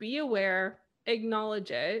saying be aware,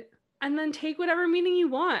 acknowledge it, and then take whatever meaning you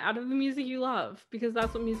want out of the music you love, because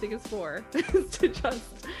that's what music is for, is to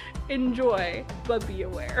just enjoy, but be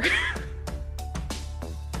aware.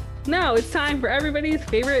 Now it's time for everybody's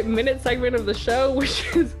favorite minute segment of the show, which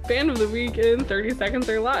is Band of the Week in 30 seconds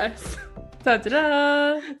or less.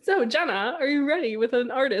 Ta-da! So, Jenna, are you ready with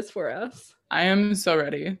an artist for us? I am so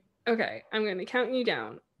ready. Okay, I'm going to count you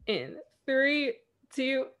down in 3,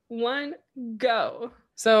 2, 1, go.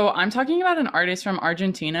 So I'm talking about an artist from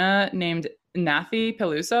Argentina named Nathy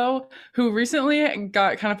Peluso, who recently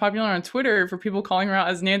got kind of popular on Twitter for people calling her out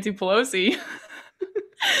as Nancy Pelosi.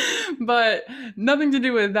 But nothing to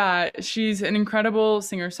do with that. She's an incredible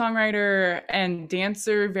singer-songwriter and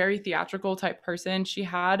dancer, very theatrical type person. She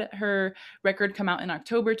had her record come out in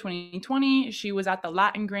October 2020. She was at the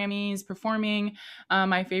Latin Grammys performing.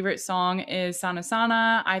 My favorite song is Sana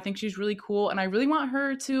Sana. I think she's really cool, and I really want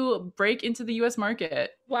her to break into the US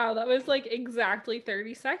market. Wow, that was like exactly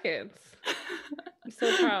 30 seconds. I'm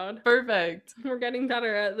so proud. Perfect. We're getting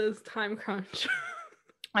better at this time crunch.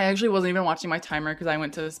 I actually wasn't even watching my timer because I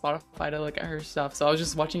went to Spotify to look at her stuff. So I was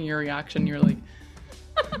just watching your reaction. You're like...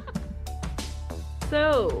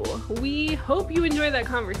 So we hope you enjoyed that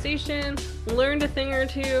conversation, learned a thing or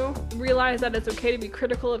two, realize that it's okay to be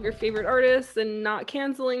critical of your favorite artists and not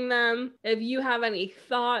canceling them. If you have any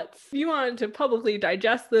thoughts, if you wanted to publicly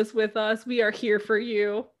digest this with us, we are here for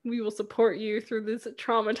you. We will support you through these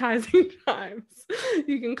traumatizing times.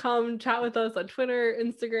 You can come chat with us on Twitter,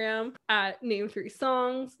 Instagram at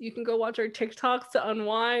Name3Songs. You can go watch our TikToks to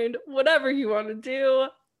unwind, whatever you want to do.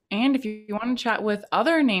 And if you want to chat with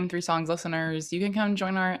other Name3Songs listeners, you can come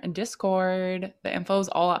join our Discord. The info is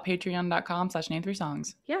all at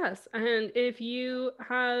patreon.com/Name3Songs. Yes, and if you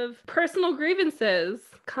have personal grievances,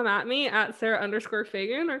 come at me at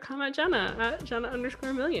Sarah_Fagan or come at Jenna at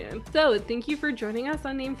Jenna_Million. So thank you for joining us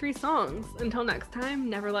on Name3Songs. Until next time,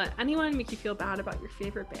 never let anyone make you feel bad about your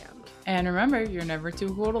favorite band. And remember, you're never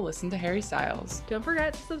too cool to listen to Harry Styles. Don't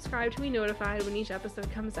forget to subscribe to be notified when each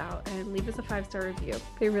episode comes out and leave us a 5-star review.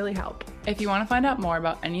 They really help. If you want to find out more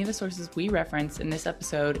about any of the sources we referenced in this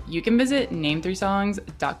episode, you can visit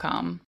name3songs.com.